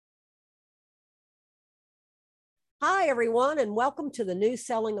Hi, everyone, and welcome to the New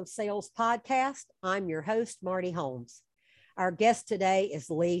Selling of Sales podcast. I'm your host, Marty Holmes. Our guest today is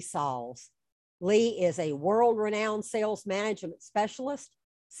Lee Salz. Lee is a world-renowned sales management specialist,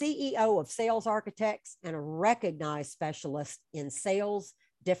 CEO of Sales Architects, and a recognized specialist in sales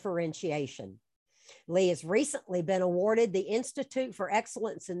differentiation. Lee has recently been awarded the Institute for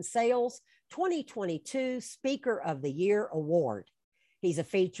Excellence in Sales 2022 Speaker of the Year Award. He's a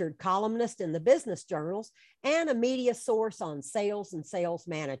featured columnist in the business journals and a media source on sales and sales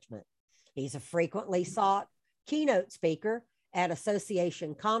management. He's a frequently sought keynote speaker at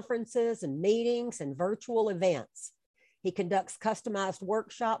association conferences and meetings and virtual events. He conducts customized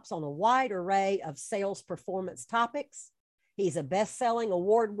workshops on a wide array of sales performance topics. He's a best-selling,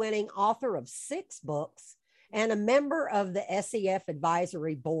 award-winning author of 6 books and a member of the SEF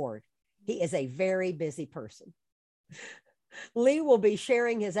Advisory Board. He is a very busy person. Lee will be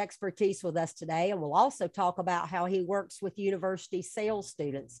sharing his expertise with us today, and we'll also talk about how he works with university sales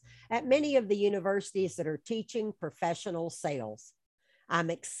students at many of the universities that are teaching professional sales. I'm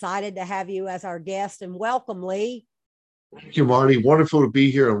excited to have you as our guest, and welcome, Lee. Thank you, Marty. Wonderful to be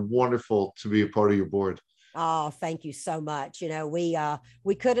here and wonderful to be a part of your board. Oh, thank you so much. You know,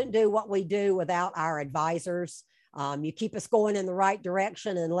 we couldn't do what we do without our advisors. You keep us going in the right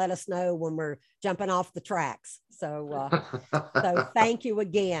direction and let us know when we're jumping off the tracks. So thank you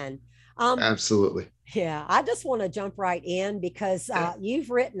again. Absolutely. Yeah, I just want to jump right in because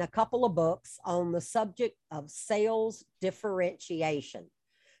you've written a couple of books on the subject of sales differentiation.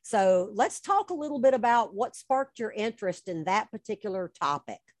 So let's talk a little bit about what sparked your interest in that particular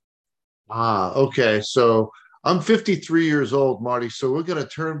topic. Okay. So I'm 53 years old, Marty. So we're going to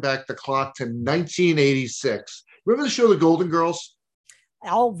turn back the clock to 1986. Remember the show, The Golden Girls?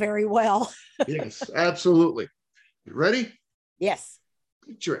 Oh, very well. Yes, absolutely. You ready? Yes.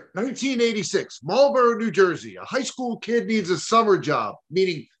 Picture it. 1986, Marlboro, New Jersey. A high school kid needs a summer job,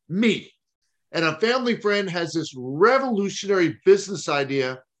 meaning me. And a family friend has this revolutionary business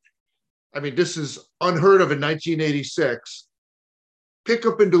idea. I mean, this is unheard of in 1986.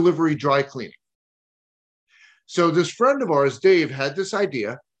 Pickup and delivery dry cleaning. So this friend of ours, Dave, had this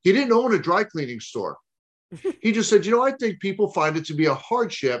idea. He didn't own a dry cleaning store. He just said, I think people find it to be a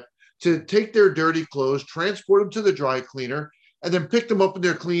hardship to take their dirty clothes, transport them to the dry cleaner, and then pick them up when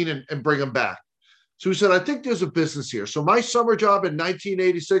they're clean and bring them back. So he said, I think there's a business here. So my summer job in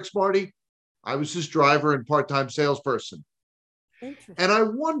 1986, Marty, I was his driver and part-time salesperson. And I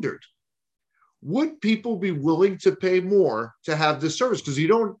wondered, would people be willing to pay more to have this service? Because he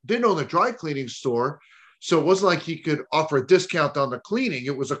didn't own a dry cleaning store. So it wasn't like he could offer a discount on the cleaning.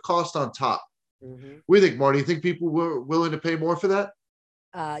 It was a cost on top. Mm-hmm. What do you think, Marty? You think people were willing to pay more for that?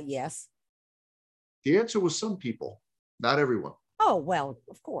 Yes. The answer was some people, not everyone. Oh, well,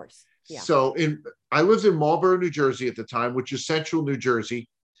 of course. Yeah. So I lived in Marlboro, New Jersey at the time, which is central New Jersey,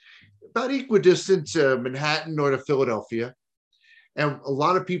 about equidistant to Manhattan or to Philadelphia. And a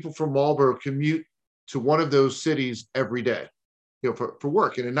lot of people from Marlboro commute to one of those cities every day, for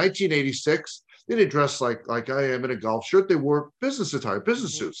work. And in 1986, they didn't dress like I am in a golf shirt. They wore business attire,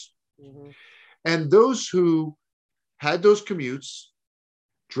 business suits. Mm-hmm. And those who had those commutes,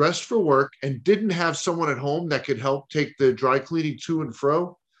 dressed for work, and didn't have someone at home that could help take the dry cleaning to and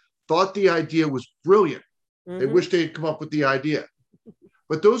fro, thought the idea was brilliant. Mm-hmm. They wished they had come up with the idea.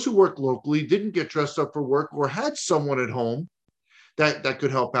 But those who worked locally, didn't get dressed up for work, or had someone at home that could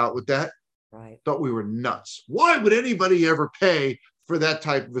help out with that, right, thought we were nuts. Why would anybody ever pay for that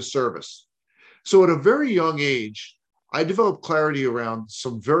type of a service? So at a very young age, I developed clarity around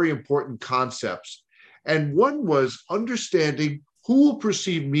some very important concepts. And one was understanding who will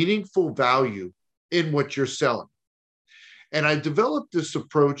perceive meaningful value in what you're selling. And I developed this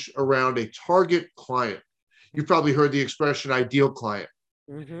approach around a target client. You've probably heard the expression ideal client.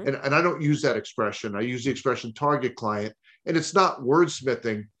 Mm-hmm. And I don't use that expression. I use the expression target client. And it's not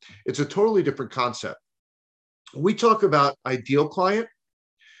wordsmithing. It's a totally different concept. When we talk about ideal client,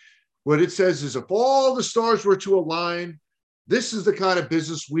 what it says is if all the stars were to align, this is the kind of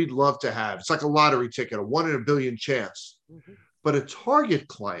business we'd love to have. It's like a lottery ticket, a 1 in a billion chance. Mm-hmm. But a target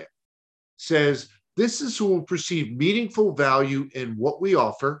client says this is who will perceive meaningful value in what we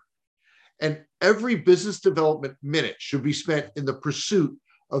offer. And every business development minute should be spent in the pursuit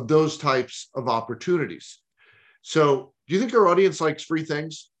of those types of opportunities. So do you think our audience likes free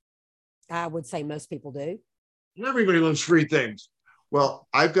things? I would say most people do. Everybody loves free things. Well,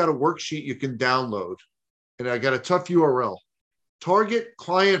 I've got a worksheet you can download, and I got a tough URL,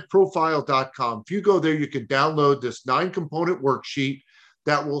 targetclientprofile.com. If you go there, you can download this 9-component worksheet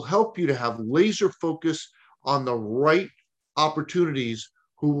that will help you to have laser focus on the right opportunities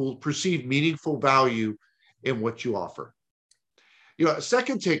who will perceive meaningful value in what you offer. A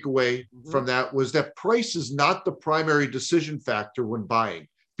second takeaway from that was that price is not the primary decision factor when buying.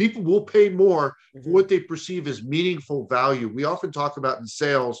 People will pay more for what they perceive as meaningful value. We often talk about in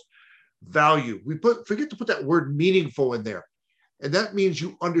sales value. We forget to put that word meaningful in there. And that means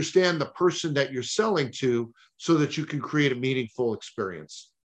you understand the person that you're selling to so that you can create a meaningful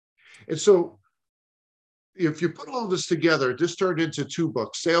experience. And so if you put all this together, this turned into two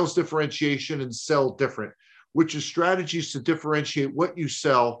books, Sales Differentiation and Sell Different, which is strategies to differentiate what you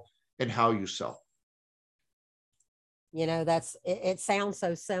sell and how you sell. It sounds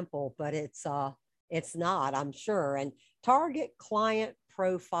so simple, but it's not, I'm sure. And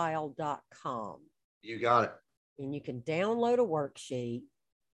targetclientprofile.com. You got it. And you can download a worksheet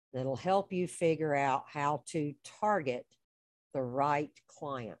that'll help you figure out how to target the right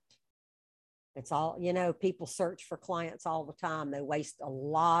client. It's all, people search for clients all the time. They waste a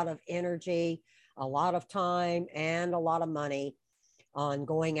lot of energy, a lot of time, and a lot of money on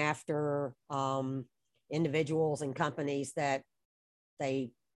going after individuals and companies that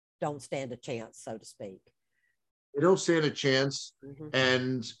they don't stand a chance, so to speak. They don't stand a chance.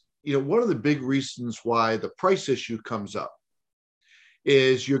 And, one of the big reasons why the price issue comes up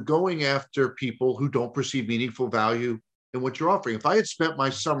is you're going after people who don't perceive meaningful value in what you're offering. If I had spent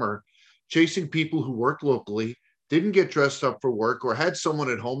my summer chasing people who work locally, didn't get dressed up for work, or had someone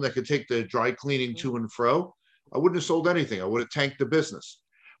at home that could take the dry cleaning to and fro, I wouldn't have sold anything. I would have tanked the business.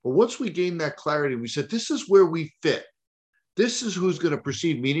 But once we gained that clarity, we said, this is where we fit. This is who's going to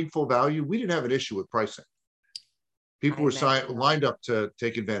perceive meaningful value. We didn't have an issue with pricing. People were lined up to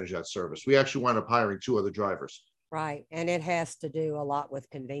take advantage of that service. We actually wound up hiring 2 other drivers. Right. And it has to do a lot with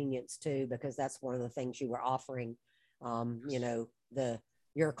convenience too, because that's one of the things you were offering.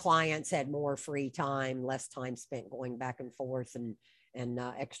 Your clients had more free time, less time spent going back and forth and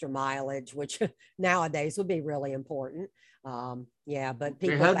extra mileage, which nowadays would be really important. But people,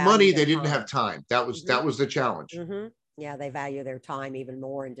 they had money, they didn't have time. That was the challenge. Yeah, they value their time even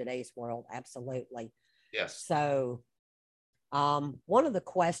more in today's world. Absolutely. Yes. So one of the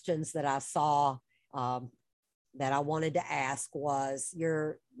questions that I saw that I wanted to ask was,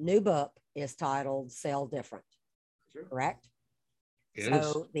 your new book is titled Sell Different, correct?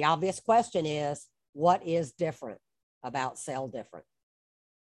 So the obvious question is, what is different about Sell Different?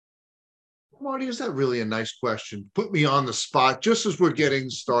 Marty, is that really a nice question? Put me on the spot just as we're getting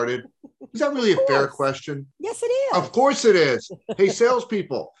started. Is that really a fair question? Yes, it is. Of course it is. Hey,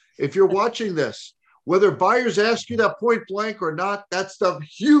 salespeople, if you're watching this, whether buyers ask you that point blank or not, that's the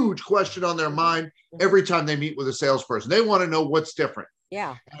huge question on their mind every time they meet with a salesperson. They want to know what's different.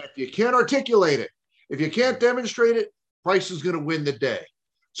 Yeah. And if you can't articulate it, if you can't demonstrate it, price is going to win the day.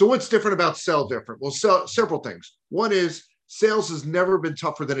 So what's different about Sell Different? Well, several things. One is sales has never been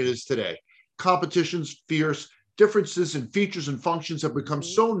tougher than it is today. Competition's fierce. Differences in features and functions have become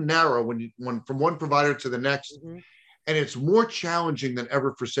so narrow when from one provider to the next. And it's more challenging than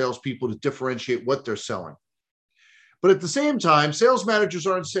ever for salespeople to differentiate what they're selling. But at the same time, sales managers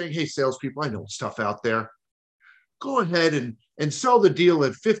aren't saying, hey, salespeople, I know it's tough out there. Go ahead and sell the deal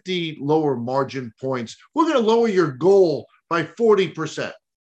at 50 lower margin points. We're going to lower your goal by 40%.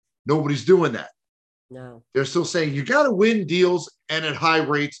 Nobody's doing that. No. They're still saying you got to win deals and at high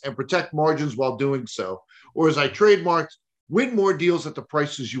rates and protect margins while doing so. Or as I trademarked, win more deals at the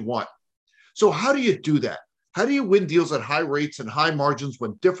prices you want. So how do you do that? How do you win deals at high rates and high margins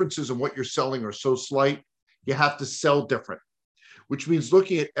when differences in what you're selling are so slight? You have to sell different, which means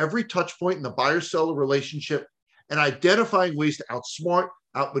looking at every touch point in the buyer-seller relationship and identifying ways to outsmart,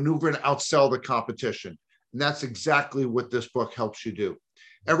 outmaneuver, and outsell the competition. And that's exactly what this book helps you do.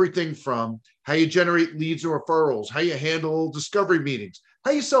 Everything from how you generate leads or referrals, how you handle discovery meetings,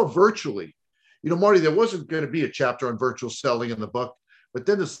 how you sell virtually. Marty, there wasn't going to be a chapter on virtual selling in the book, but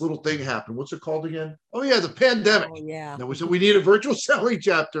then this little thing happened. What's it called again? Oh, yeah, the pandemic. Oh, yeah. And we said we need a virtual selling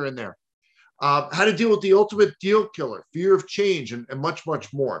chapter in there. How to deal with the ultimate deal killer, fear of change, and much,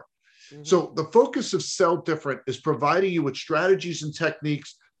 much more. So the focus of Sell Different is providing you with strategies and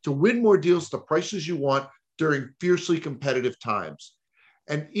techniques to win more deals at the prices you want during fiercely competitive times.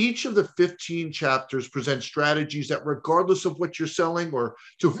 And each of the 15 chapters present strategies that, regardless of what you're selling or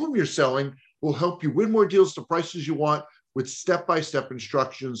to whom you're selling, will help you win more deals at the prices you want with step-by-step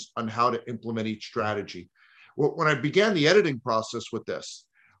instructions on how to implement each strategy. When I began the editing process with this,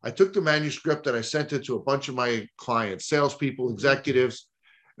 I took the manuscript and I sent it to a bunch of my clients, salespeople, executives.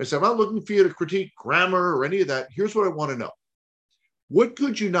 I said, I'm not looking for you to critique grammar or any of that. Here's what I want to know. What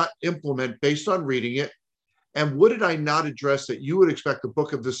could you not implement based on reading it? And what did I not address that you would expect a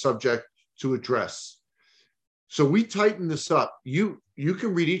book of this subject to address? So we tighten this up. You you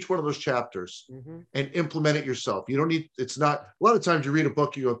can read each one of those chapters Mm-hmm. and implement it yourself. You don't need, it's not, a lot of times you read a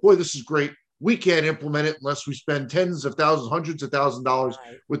book, you go, boy, this is great. We can't implement it unless we spend tens of thousands, hundreds of thousands of dollars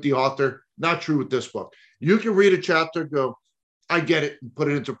with the author. Not true with this book. You can read a chapter, go, I get it, and put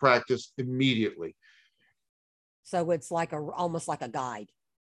it into practice immediately. So it's like almost like a guide.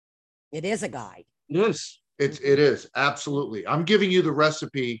 It is a guide. Yes, it is. Absolutely. I'm giving you the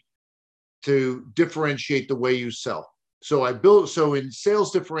recipe to differentiate the way you sell. So in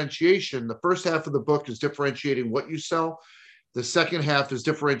sales differentiation, the first half of the book is differentiating what you sell. The second half is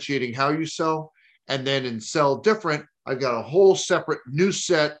differentiating how you sell. And then in Sell Different, I've got a whole separate new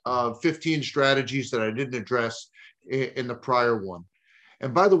set of 15 strategies that I didn't address in the prior one.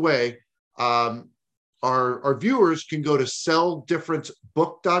 And by the way, our viewers can go to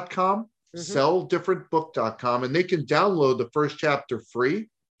selldifferentbook.com, selldifferentbook.com, and they can download the first chapter free.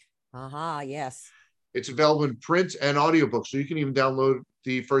 Yes. It's available in print and audiobook. So you can even download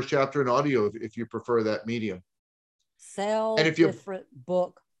the first chapter in audio if you prefer that medium.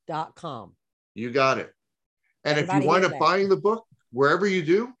 Selldifferentbook.com. You got it. And Everybody, if you wind up buying the book, wherever you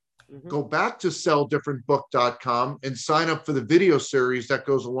do, go back to selldifferentbook.com and sign up for the video series that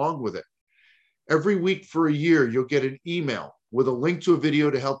goes along with it. Every week for a year, you'll get an email with a link to a video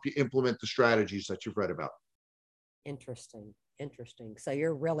to help you implement the strategies that you've read about. Interesting. So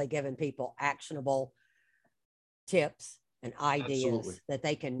you're really giving people actionable tips and ideas that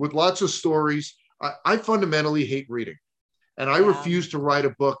they can. With lots of stories. I fundamentally hate reading. And I refuse to write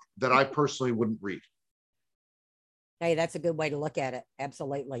a book that I personally wouldn't read. Hey, that's a good way to look at it.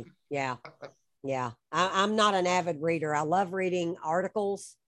 Absolutely. Yeah. I'm not an avid reader. I love reading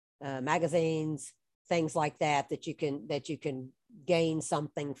articles, magazines, things like that you can gain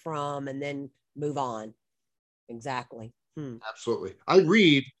something from and then move on. Exactly. Absolutely. I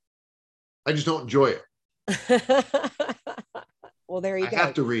read. I just don't enjoy it. Well, there you go. I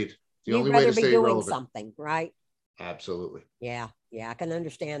have to read. The only You'd way rather to be stay doing relevant. something, right? Absolutely. Yeah, I can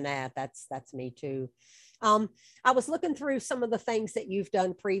understand that. That's me too. I was looking through some of the things that you've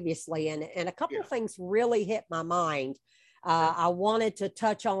done previously, and a couple of things really hit my mind. I wanted to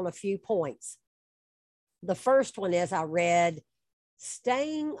touch on a few points. The first one is I read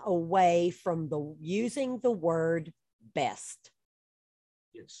staying away from using the word best.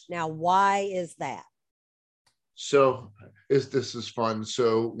 Yes. Now, why is that? So this is fun.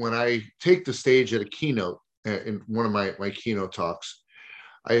 So when I take the stage at a keynote, in one of my keynote talks,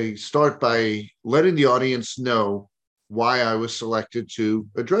 I start by letting the audience know why I was selected to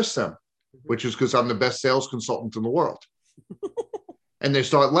address them, which is because I'm the best sales consultant in the world. And they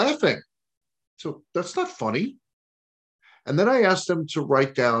start laughing. So that's not funny. And then I asked them to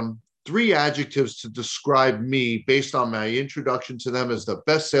write down 3 adjectives to describe me based on my introduction to them as the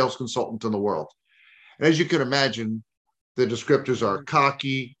best sales consultant in the world. And as you can imagine, the descriptors are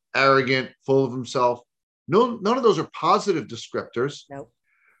cocky, arrogant, full of himself. None of those are positive descriptors. Nope.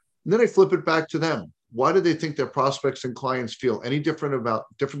 And then I flip it back to them. Why do they think their prospects and clients feel any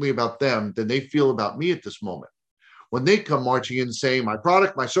differently about them than they feel about me at this moment? When they come marching in saying my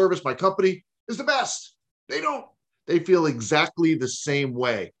product, my service, my company is the best. They don't. They feel exactly the same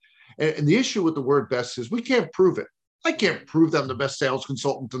way. And the issue with the word best is we can't prove it. I can't prove I'm the best sales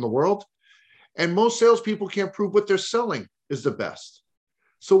consultant in the world. And most salespeople can't prove what they're selling is the best.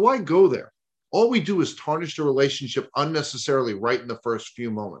 So why go there? All we do is tarnish the relationship unnecessarily right in the first few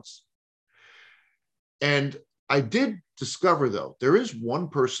moments. And I did discover, though, there is one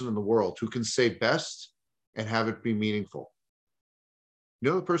person in the world who can say best and have it be meaningful. You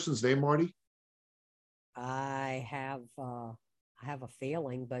know the person's name, Marty? I have a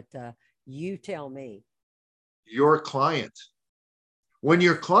feeling, but you tell me. Your client. When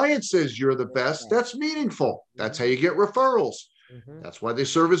your client says you're the best, that's meaningful. That's how you get referrals. That's why they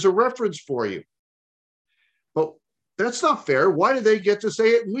serve as a reference for you. But that's not fair. Why do they get to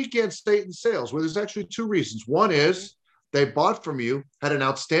say it and we can't say it in sales? Well, there's actually 2 reasons. One is they bought from you, had an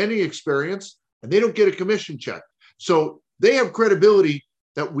outstanding experience, and they don't get a commission check. So they have credibility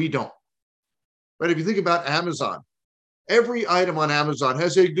that we don't. Right? If you think about Amazon, every item on Amazon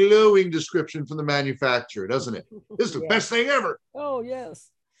has a glowing description from the manufacturer, doesn't it? This is the best thing ever. Oh, yes.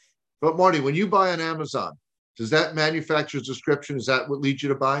 But Marty, when you buy on Amazon, does that manufacturer's description, is that what leads you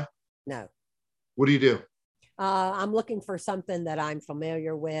to buy? No. What do you do? I'm looking for something that I'm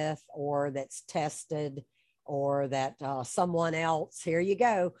familiar with or that's tested or that someone else, here you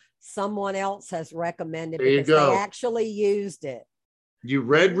go, someone else has recommended because they actually used it. You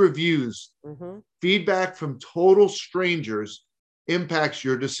read reviews. Feedback from total strangers impacts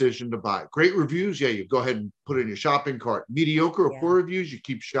your decision to buy. Great reviews, you go ahead and put it in your shopping cart. Mediocre or poor reviews, you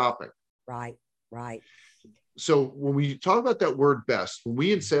keep shopping. Right. So when we talk about that word best, when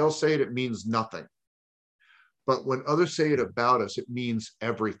we in sales say it, it means nothing. But when others say it about us, it means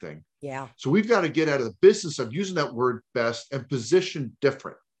everything. Yeah. So we've got to get out of the business of using that word best and position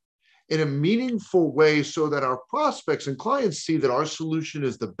different in a meaningful way so that our prospects and clients see that our solution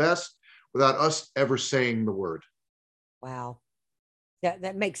is the best without us ever saying the word. Wow.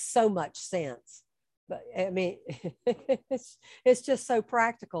 That makes so much sense. But I mean, it's just so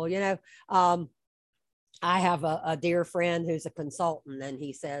practical, you know. I have a dear friend who's a consultant, and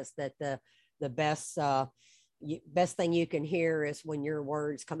he says that the best thing you can hear is when your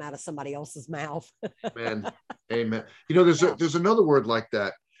words come out of somebody else's mouth. Man, amen. You know, there's another word like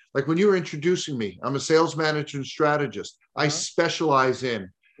that. Like when you were introducing me, I'm a sales manager and strategist. I specialize in.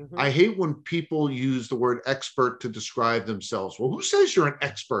 I hate when people use the word expert to describe themselves. Well, who says you're an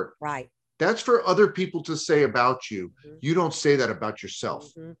expert? Right. That's for other people to say about you. You don't say that about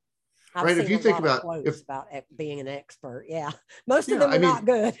yourself. I've right? seen If you a think lot about of quotes about being an expert. Yeah. Most of them I are mean, not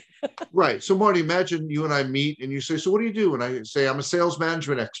good. right. So Marty, imagine you and I meet and you say, so what do you do? And I say, I'm a sales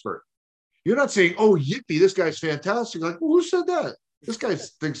management expert. You're not saying, oh, yippee, this guy's fantastic. Like, well, who said that? This guy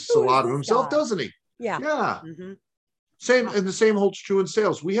thinks a Who is lot of this himself, guy? doesn't he? Yeah. Yeah. Same, and the same holds true in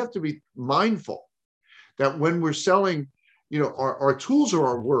sales. We have to be mindful that when we're selling, you know, our tools are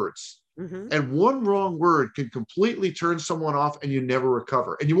our words. And one wrong word can completely turn someone off and you never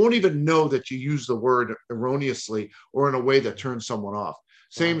recover. And you won't even know that you use the word erroneously or in a way that turns someone off.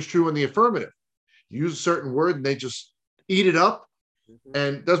 Same is true in the affirmative. You use a certain word and they just eat it up.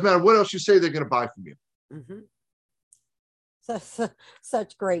 And it doesn't matter what else you say, they're going to buy from you.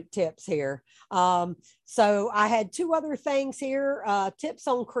 Such great tips here. So I had two other things here. Tips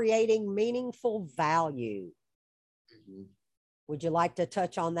on creating meaningful value. Would you like to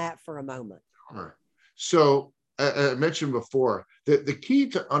touch on that for a moment? Sure. So I mentioned before that the key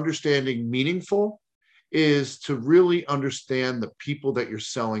to understanding meaningful is to really understand the people that you're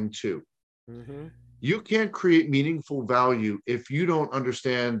selling to. You can't create meaningful value if you don't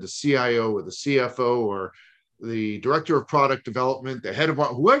understand the CIO or the CFO or the director of product development, the head of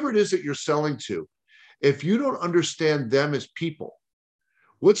whoever it is that you're selling to. If you don't understand them as people,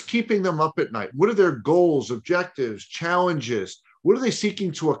 what's keeping them up at night? What are their goals, objectives, challenges? What are they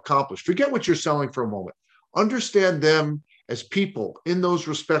seeking to accomplish? Forget what you're selling for a moment. Understand them as people in those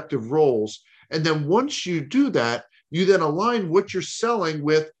respective roles. And then once you do that, you then align what you're selling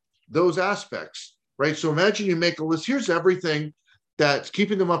with those aspects, right? So imagine you make a list. Here's everything that's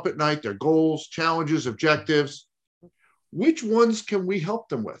keeping them up at night, their goals, challenges, objectives. Which ones can we help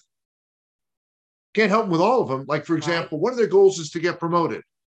them with? Can't help them with all of them. Like, for example, one of their goals is to get promoted.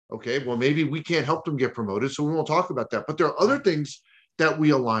 Okay, well, maybe we can't help them get promoted, so we won't talk about that. But there are other things that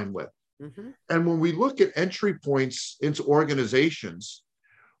we align with. And when we look at entry points into organizations,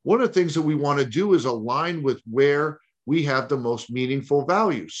 one of the things that we want to do is align with where we have the most meaningful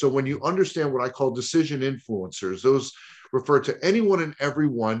value. So when you understand what I call decision influencers, those refer to anyone and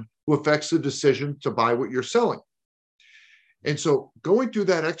everyone who affects the decision to buy what you're selling. And so going through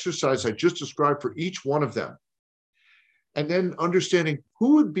that exercise I just described for each one of them, and then understanding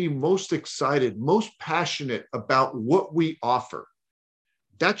who would be most excited, most passionate about what we offer.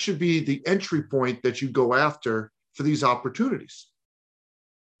 That should be the entry point that you go after for these opportunities.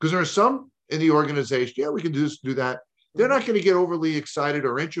 Because there are some in the organization, yeah, we can do this, do that. They're not going to get overly excited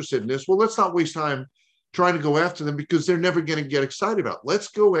or interested in this. Well, let's not waste time trying to go after them because they're never going to get excited about it. Let's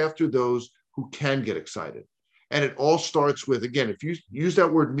go after those who can get excited. And it all starts with, again, if you use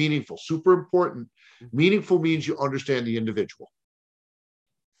that word meaningful, super important. Meaningful means you understand the individual.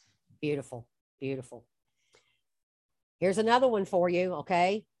 Beautiful, beautiful. Here's another one for you,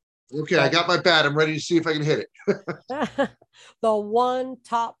 okay? Okay, I got my bat. I'm ready to see if I can hit it. The one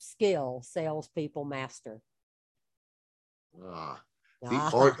top skill salespeople master. The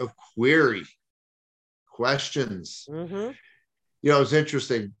art of query, questions. You know, it's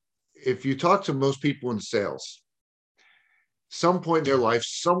interesting. If you talk to most people in sales, some point in their life,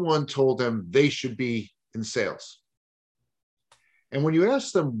 someone told them they should be in sales. And when you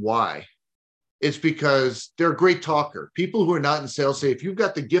ask them why, it's because they're a great talker. People who are not in sales say, if you've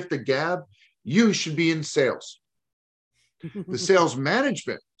got the gift of gab, you should be in sales. The sales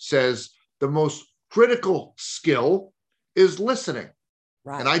management says the most critical skill is listening.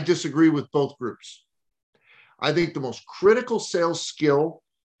 Right. And I disagree with both groups. I think the most critical sales skill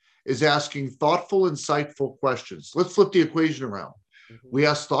is asking thoughtful, insightful questions. Let's flip the equation around. We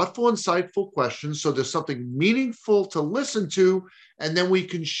ask thoughtful, insightful questions so there's something meaningful to listen to, and then we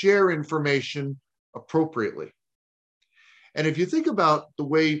can share information appropriately. And if you think about the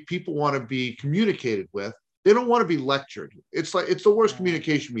way people want to be communicated with, they don't want to be lectured. It's like it's the worst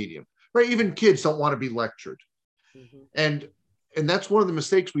communication medium. right? Even kids don't want to be lectured. Mm-hmm. And that's one of the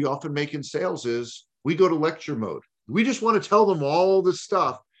mistakes we often make in sales is we go to lecture mode. We just want to tell them all this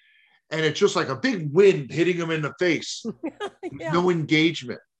stuff. And it's just like a big wind hitting them in the face. Yeah. No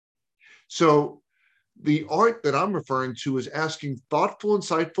engagement. So the art that I'm referring to is asking thoughtful,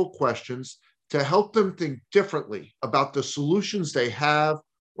 insightful questions to help them think differently about the solutions they have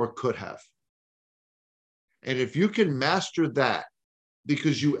or could have. And if you can master that,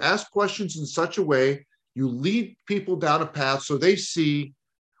 because you ask questions in such a way, you lead people down a path so they see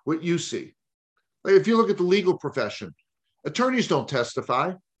what you see. Like if you look at the legal profession, attorneys don't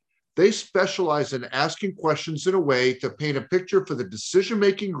testify. They specialize in asking questions in a way to paint a picture for the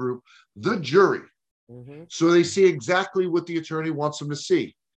decision-making group, the jury, so they see exactly what the attorney wants them to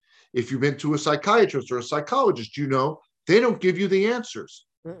see. If you've been to a psychiatrist or a psychologist, you know they don't give you the answers.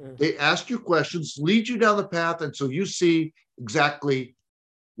 They ask you questions, lead you down the path until you see exactly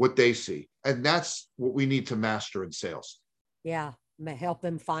what they see. And that's what we need to master in sales. Yeah. Help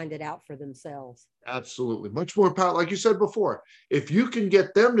them find it out for themselves. Absolutely. Much more power. Like you said before, if you can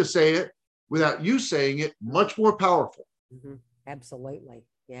get them to say it without you saying it, much more powerful. Mm-hmm. Absolutely.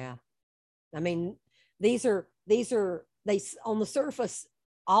 Yeah. I mean, they on the surface,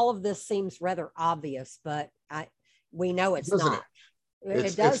 all of this seems rather obvious, but we know it's not.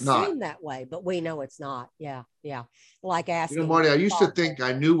 It does seem that way, but we know it's not. Yeah. Yeah. Like asking. Marty, I used to think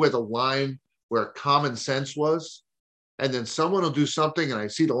I knew where the line where common sense was, and then someone will do something and I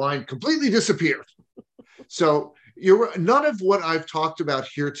see the line completely disappear. So none of what I've talked about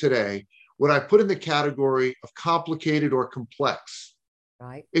here today, what I put in the category of complicated or complex.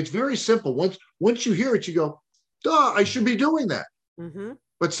 Right. It's very simple. Once you hear it, you go, duh, I should be doing that. Mm-hmm.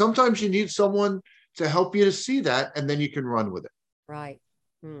 But sometimes you need someone to help you to see that, and then you can run with it. Right.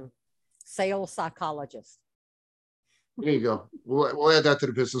 Sales psychologist. There you go. We'll add that to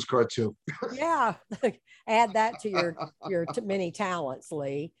the business card too. Yeah. Add that to your many talents,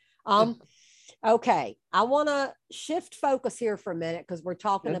 Lee. Okay. I want to shift focus here for a minute because we're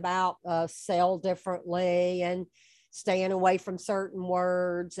talking about sell differently and staying away from certain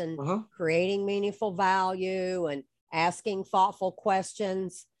words and creating meaningful value and asking thoughtful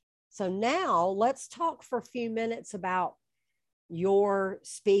questions. So now let's talk for a few minutes about your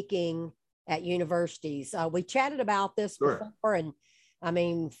speaking at universities. We chatted about this before, and I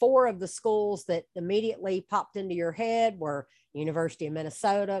mean, 4 of the schools that immediately popped into your head were University of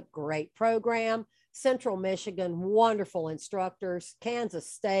Minnesota, great program, Central Michigan, wonderful instructors, Kansas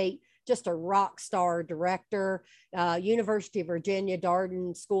State, just a rock star director, University of Virginia,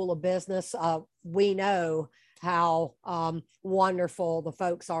 Darden School of Business. We know how wonderful the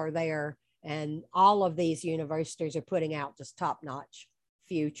folks are there. And all of these universities are putting out just top-notch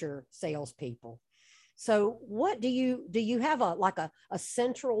future salespeople. So what do you have a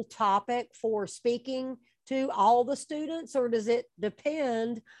central topic for speaking to all the students, or does it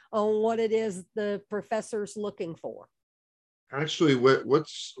depend on what it is the professor's looking for? Actually, what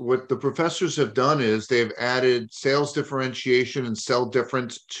the professors have done is they've added sales differentiation and sell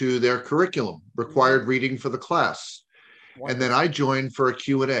difference to their curriculum, required reading for the class. Wonderful. And then I joined for a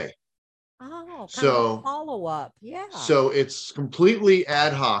Q&A. Oh, kind of a follow-up. Yeah. So it's completely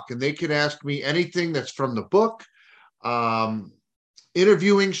ad hoc, and they can ask me anything that's from the book,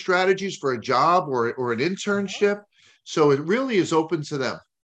 interviewing strategies for a job or an internship. So it really is open to them.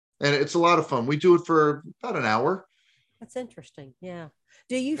 And it's a lot of fun. We do it for about an hour. That's interesting. Yeah.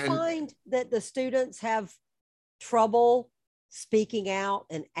 Do you find that the students have trouble speaking out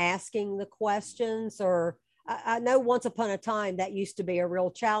and asking the questions? Or I know once upon a time that used to be a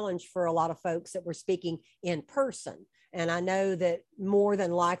real challenge for a lot of folks that were speaking in person. And I know that more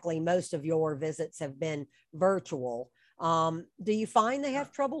than likely most of your visits have been virtual. Do you find they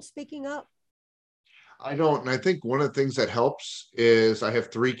have trouble speaking up? I don't. And I think one of the things that helps is I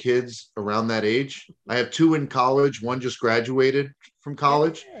have 3 kids around that age. I have 2 in college. One just graduated from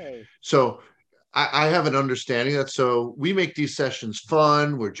college. Yay. So I have an understanding that. So we make these sessions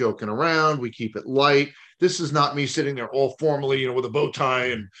fun. We're joking around. We keep it light. This is not me sitting there all formally, with a bow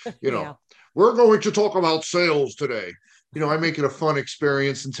tie and, we're going to talk about sales today. I make it a fun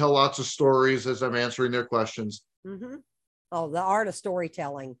experience and tell lots of stories as I'm answering their questions. Mm-hmm. Oh, the art of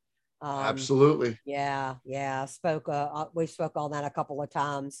storytelling. Absolutely. Yeah. We spoke on that a couple of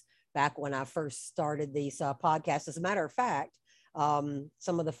times back when I first started these podcasts. As a matter of fact,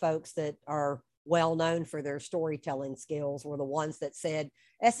 some of the folks that are well known for their storytelling skills were the ones that said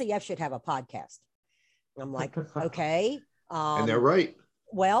SEF should have a podcast. I'm like, okay. And they're right.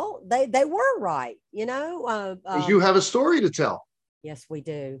 Well, they were right, you have a story to tell. Yes, we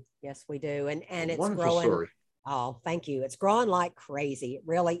do. And it's growing. Story. Oh, thank you. It's growing like crazy. It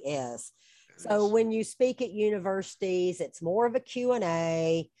really is. It So is. when you speak at universities, it's more of a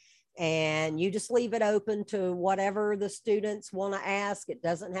Q&A, and you just leave it open to whatever the students want to ask. It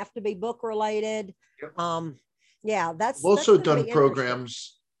doesn't have to be book related. Yep. Um, yeah, I've that's also going to be done interesting.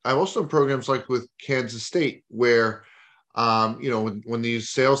 programs. I've also done programs like with Kansas State, where when these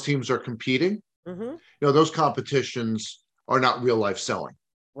sales teams are competing, Mm-hmm. those competitions are not real life selling,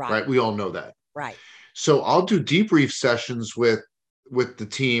 Right, right? We all know that. right. So I'll do debrief sessions with the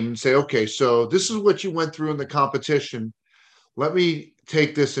team and say, okay, so this is what you went through in the competition. Let me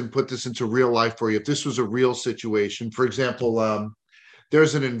take this and put this into real life for you. If this was a real situation, for example,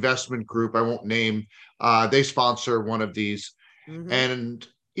 there's an investment group I won't name. They sponsor one of these, Mm-hmm. and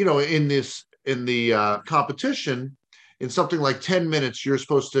in the competition, in something like 10 minutes, you're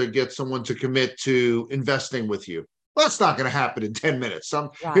supposed to get someone to commit to investing with you. Well, that's not going to happen in 10 minutes.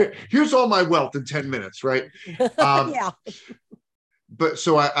 Right. Here's all my wealth in 10 minutes, right? Um, Yeah. but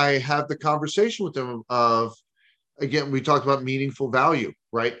so I have the conversation with them of, again, we talked about meaningful value,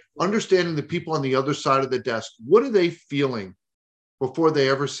 right? Mhm. Understanding the people on the other side of the desk. What are they feeling before they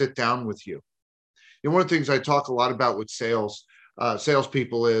ever sit down with you? One of the things I talk a lot about with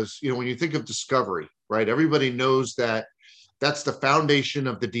salespeople is, when you think of discovery, right? Everybody knows that that's the foundation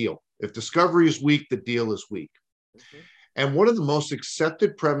of the deal. If discovery is weak, the deal is weak. Mhm. And one of the most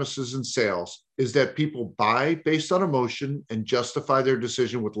accepted premises in sales is that people buy based on emotion and justify their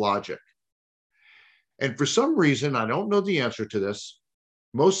decision with logic. And for some reason, I don't know the answer to this,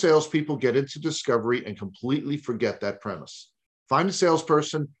 most salespeople get into discovery and completely forget that premise. Find a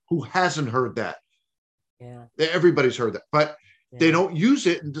salesperson who hasn't heard that. Yeah. Everybody's heard that, but they Yeah. don't use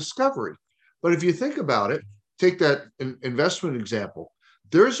it in discovery. But if you think about it, take that investment example.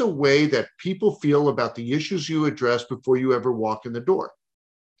 There's a way that people feel about the issues you address before you ever walk in the door.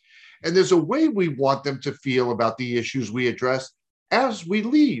 And there's a way we want them to feel about the issues we address as we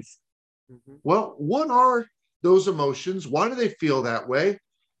leave. Mhm. Well, what are those emotions? Why do they feel that way?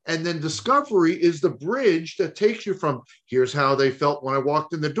 And then discovery is the bridge that takes you from here's how they felt when I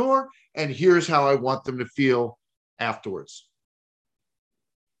walked in the door, and here's how I want them to feel afterwards.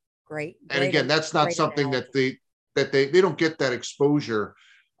 Great, And again, that's not great something that analogy. they don't get that exposure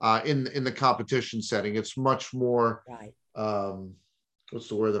in the competition setting. It's much more Right. what's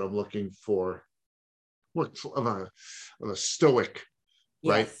the word that I'm looking for? What of a stoic,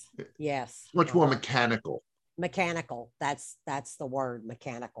 right? Yes. Yes. Much more Uh-huh. mechanical. Mechanical. That's the word,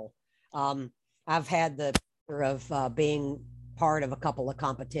 mechanical. Um, I've had the pleasure of being part of a couple of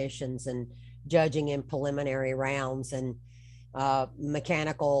competitions and judging in preliminary rounds, and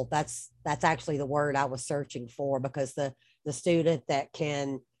mechanical. That's actually the word I was searching for, because the student that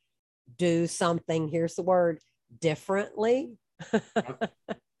can do something, here's the word, differently,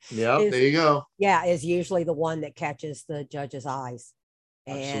 Yeah, there is, you go. yeah, is usually the one that catches the judge's eyes.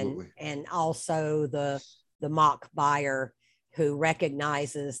 Absolutely. And also the mock buyer who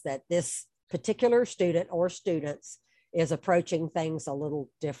recognizes that this particular student or students is approaching things a little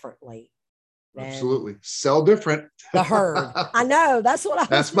differently than Absolutely. Sell different. the herd. I know, that's what I was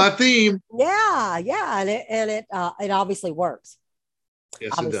That's just, my theme. yeah, yeah, and it obviously works.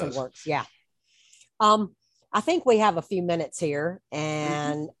 Yes, it Obviously does. works. Yeah. Um, I think we have a few minutes here, Mhm.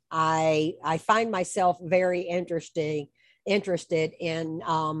 and I find myself very interested in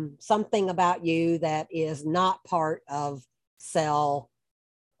something about you that is not part of sell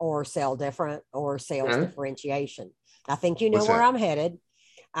or sell different or sales Okay. differentiation. I think you know What's where that? I'm headed.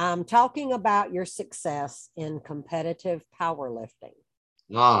 I'm talking about your success in competitive powerlifting.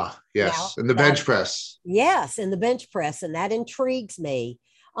 Ah, Now, yes. And the bench now, press. yes, in the bench press, and that intrigues me.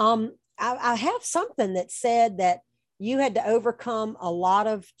 I have something that said that you had to overcome a lot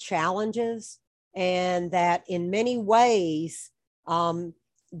of challenges, and that in many ways,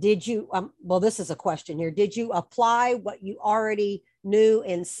 did you? Well, this is a question here. Did you apply what you already knew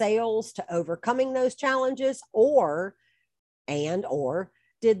in sales to overcoming those challenges, or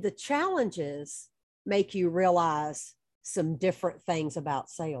did the challenges make you realize some different things about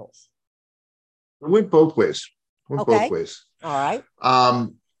sales? It went both ways. Went both Okay. ways. All right.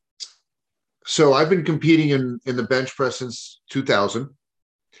 Um, so I've been competing in the bench press since 2000.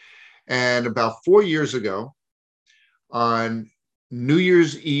 And about 4 years ago, on New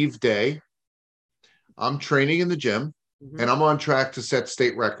Year's Eve day, I'm training in the gym Mm-hmm. and I'm on track to set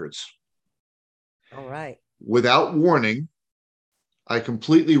state records. All right. Without warning, I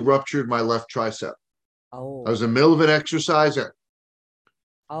completely ruptured my left tricep. I was Oh, in the middle of an exercise and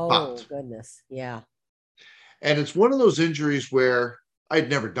oh, popped. goodness. Yeah. And it's one of those injuries where I'd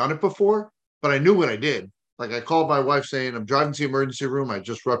never done it before, but I knew what I did. Like I called my wife saying, I'm driving to the emergency room. I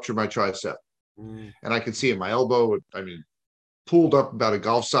just ruptured my tricep. And I could see in my elbow, I mean, pulled up about a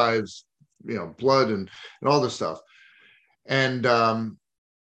golf size, blood and all this stuff. And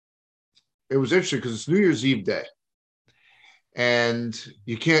it was interesting because it's New Year's Eve day and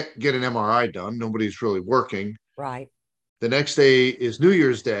you can't get an MRI done. Nobody's really working. Right. The next day is New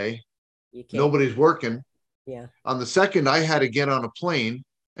Year's Day. Nobody's working. Yeah. On the second, I had to get on a plane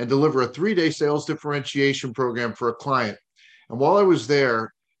and deliver a 3-day sales differentiation program for a client. And while I was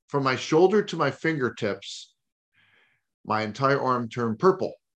there, from my shoulder to my fingertips, my entire arm turned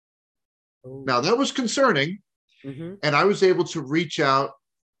purple. Ooh. Now, that was concerning. Mm-hmm. And I was able to reach out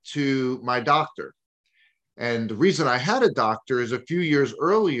to my doctor. And the reason I had a doctor is a few years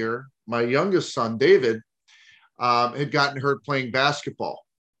earlier, my youngest son, David, had gotten hurt playing basketball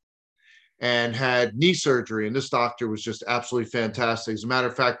and had knee surgery. And this doctor was just absolutely fantastic. As a matter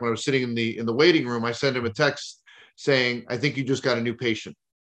of fact, when I was sitting in the waiting room, I sent him a text saying, I think you just got a new patient.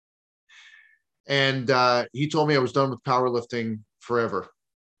 And he told me I was done with powerlifting forever.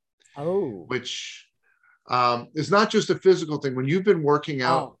 Oh. Which is not just a physical thing. When you've been working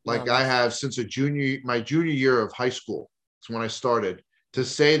out I have since my junior year of high school, it's when I started, to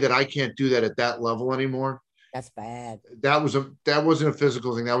say that I can't do that at that level anymore. That's bad. That wasn't a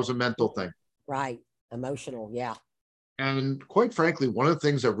physical thing. That was a mental thing. Right. Emotional. Yeah. And quite frankly, one of the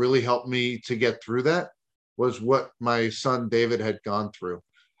things that really helped me to get through that was what my son David had gone through.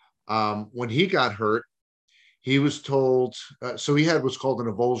 When he got hurt, he was told, so he had what's called an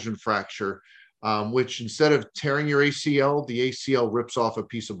avulsion fracture, which instead of tearing your ACL, the ACL rips off a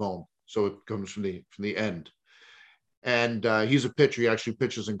piece of bone. So it comes from the end. And he's a pitcher. He actually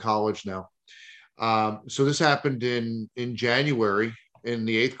pitches in college now. So this happened in January in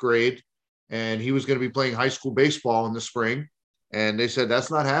the 8th grade, and he was going to be playing high school baseball in the spring. And they said,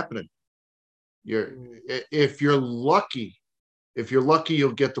 that's not happening. If you're lucky,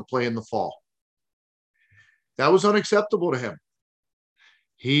 you'll get to play in the fall. That was unacceptable to him.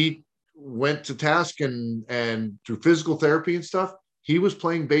 He went to task and through physical therapy and stuff, he was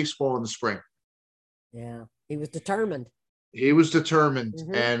playing baseball in the spring. Yeah. He was determined.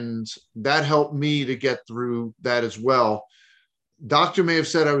 Mm-hmm. And that helped me to get through that as well. Doctor may have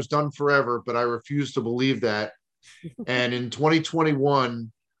said I was done forever, but I refuse to believe that. And in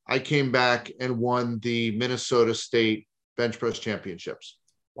 2021, I came back and won the Minnesota State bench press championships.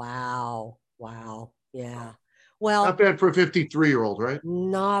 Wow. Yeah. Well, not bad for a 53-year-old, right?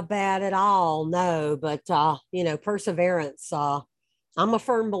 Not bad at all. No, but perseverance. I'm a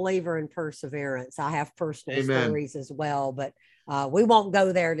firm believer in perseverance. I have personal stories as well, but we won't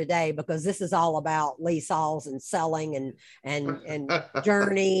go there today because this is all about Lee Salz and selling and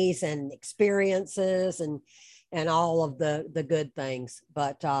journeys and experiences and all of the good things.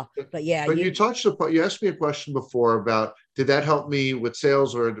 But yeah. But you asked me a question before about, did that help me with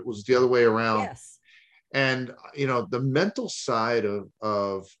sales or was it the other way around? Yes. And, the mental side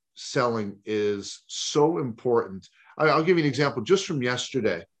of selling is so important. I'll give you an example just from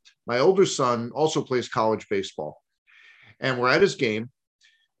yesterday. My older son also plays college baseball, and we're at his game,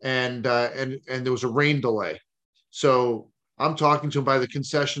 and there was a rain delay. So I'm talking to him by the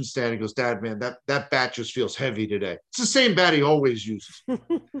concession stand. He goes, Dad, man, that bat just feels heavy today. It's the same bat he always uses.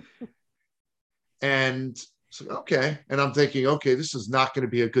 And it's like, okay. And I'm thinking, okay, this is not going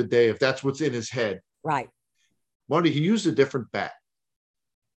to be a good day if that's what's in his head. Right. Monday, he used a different bat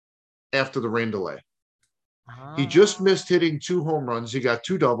after the rain delay. He just missed hitting 2 home runs. He got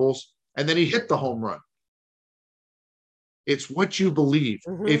 2 doubles, and then he hit the home run. It's what you believe.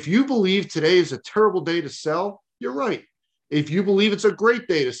 Mm-hmm. If you believe today is a terrible day to sell, you're right. If you believe it's a great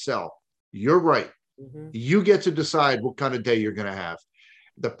day to sell, you're right. Mm-hmm. You get to decide what kind of day you're going to have.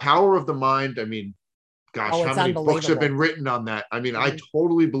 The power of the mind, I mean, gosh, how many books have been written on that? I mean, I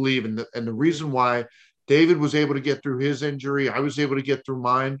totally believe in and the reason why David was able to get through his injury, I was able to get through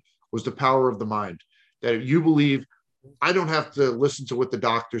mine, was the power of the mind. That if you believe, I don't have to listen to what the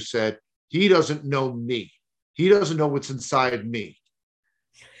doctor said. He doesn't know me. He doesn't know what's inside me.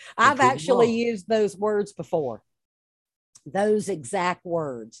 I've actually used those words before. Those exact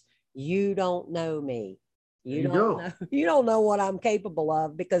words. You don't know me. You don't know what I'm capable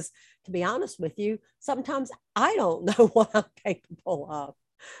of, because to be honest with you, sometimes I don't know what I'm capable of.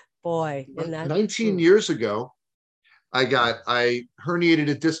 Boy, 19 years ago, I herniated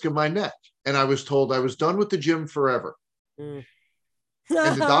a disc in my neck, and I was told I was done with the gym forever. And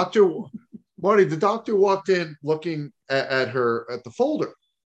the doctor, Marty, the walked in looking at the folder.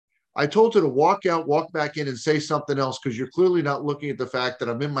 I told her to walk out, walk back in and say something else, because you're clearly not looking at the fact that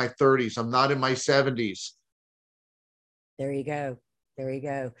I'm in my 30s. I'm not in my 70s. There you go.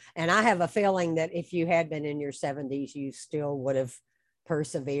 And I have a feeling that if you had been in your 70s, you still would have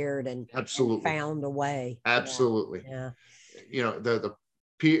persevered and found a way. Absolutely. Yeah. You know,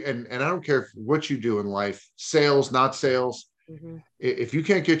 and I don't care what you do in life, sales, not sales. Mm-hmm. If you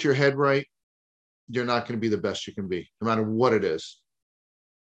can't get your head right, you're not going to be the best you can be, no matter what it is.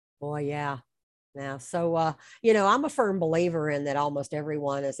 Boy, yeah. Yeah. So, you know, I'm a firm believer in that almost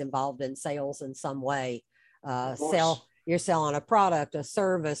everyone is involved in sales in some way. You're selling a product, a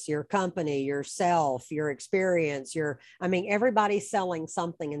service, your company, yourself, your experience, everybody's selling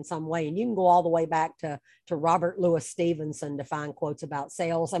something in some way. And you can go all the way back to Robert Louis Stevenson to find quotes about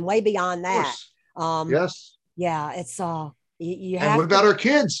sales, and way beyond that. Yes. Yeah. It's, you have. And what about our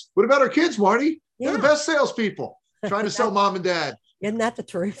kids? What about our kids, Marty? Yeah. They're the best salespeople trying to sell mom and dad. Isn't that the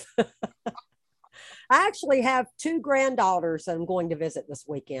truth? I actually have 2 granddaughters I'm going to visit this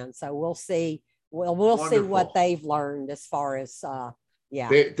weekend. So we'll see. We'll see what they've learned as far as,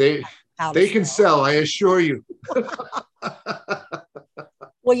 They can sell, I assure you.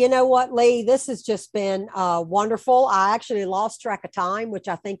 Well, you know what, Lee, this has just been wonderful. I actually lost track of time, which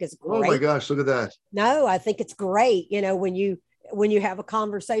I think is great. Oh my gosh, look at that. No, I think it's great. You know, when you have a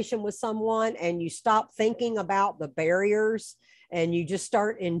conversation with someone and you stop thinking about the barriers and you just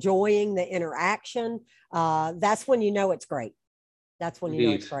start enjoying the interaction, that's when you know it's great. That's when you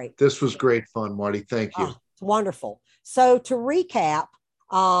know it's great. This was great fun, Marty. Thank you. It's wonderful. So to recap,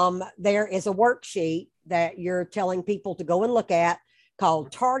 there is a worksheet that you're telling people to go and look at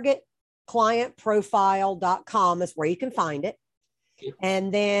called targetclientprofile.com is where you can find it.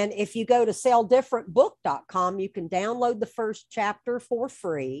 And then if you go to selldifferentbook.com, you can download the first chapter for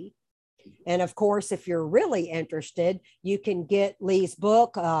free. And of course, if you're really interested, you can get Lee's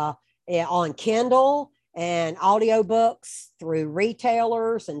book on Kindle and audiobooks through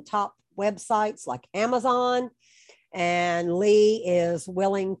retailers and top websites like Amazon. And Lee is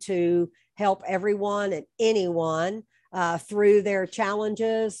willing to help everyone and anyone through their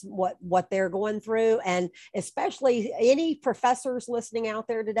challenges, what they're going through, and especially any professors listening out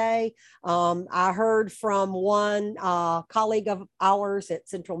there today. I heard from one colleague of ours at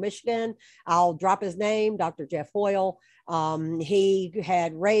Central Michigan. I'll drop his name, Dr. Jeff Hoyle. He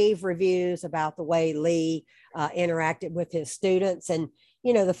had rave reviews about the way Lee interacted with his students. And,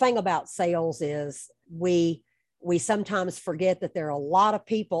 you know, the thing about sales is we sometimes forget that there are a lot of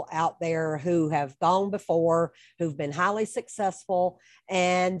people out there who have gone before, who've been highly successful,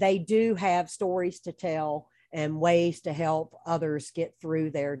 and they do have stories to tell and ways to help others get through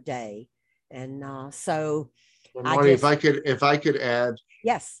their day. And so, Marty, if I could add,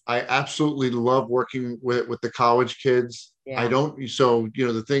 yes, I absolutely love working with the college kids. Yeah.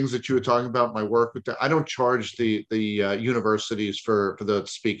 The things that you were talking about, my work with I don't charge the universities for the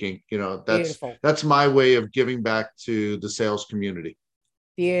speaking. You know, that's my way of giving back to the sales community.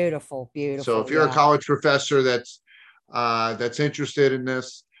 Beautiful. So if you're a college professor that's interested in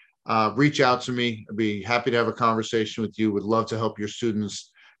this, reach out to me. I'd be happy to have a conversation with you. Would love to help your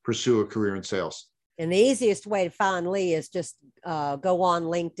students pursue a career in sales. And the easiest way to find Lee is just go on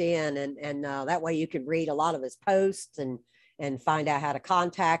LinkedIn, and that way you can read a lot of his posts and find out how to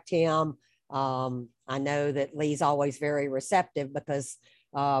contact him. I know that Lee's always very receptive because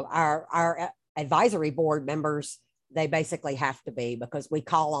our advisory board members, they basically have to be, because we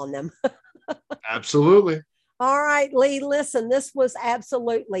call on them. Absolutely. All right, Lee, listen, this was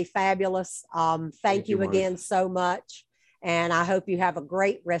absolutely fabulous. Thank you again so much. And I hope you have a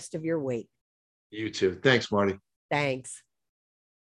great rest of your week. You too. Thanks, Marty. Thanks.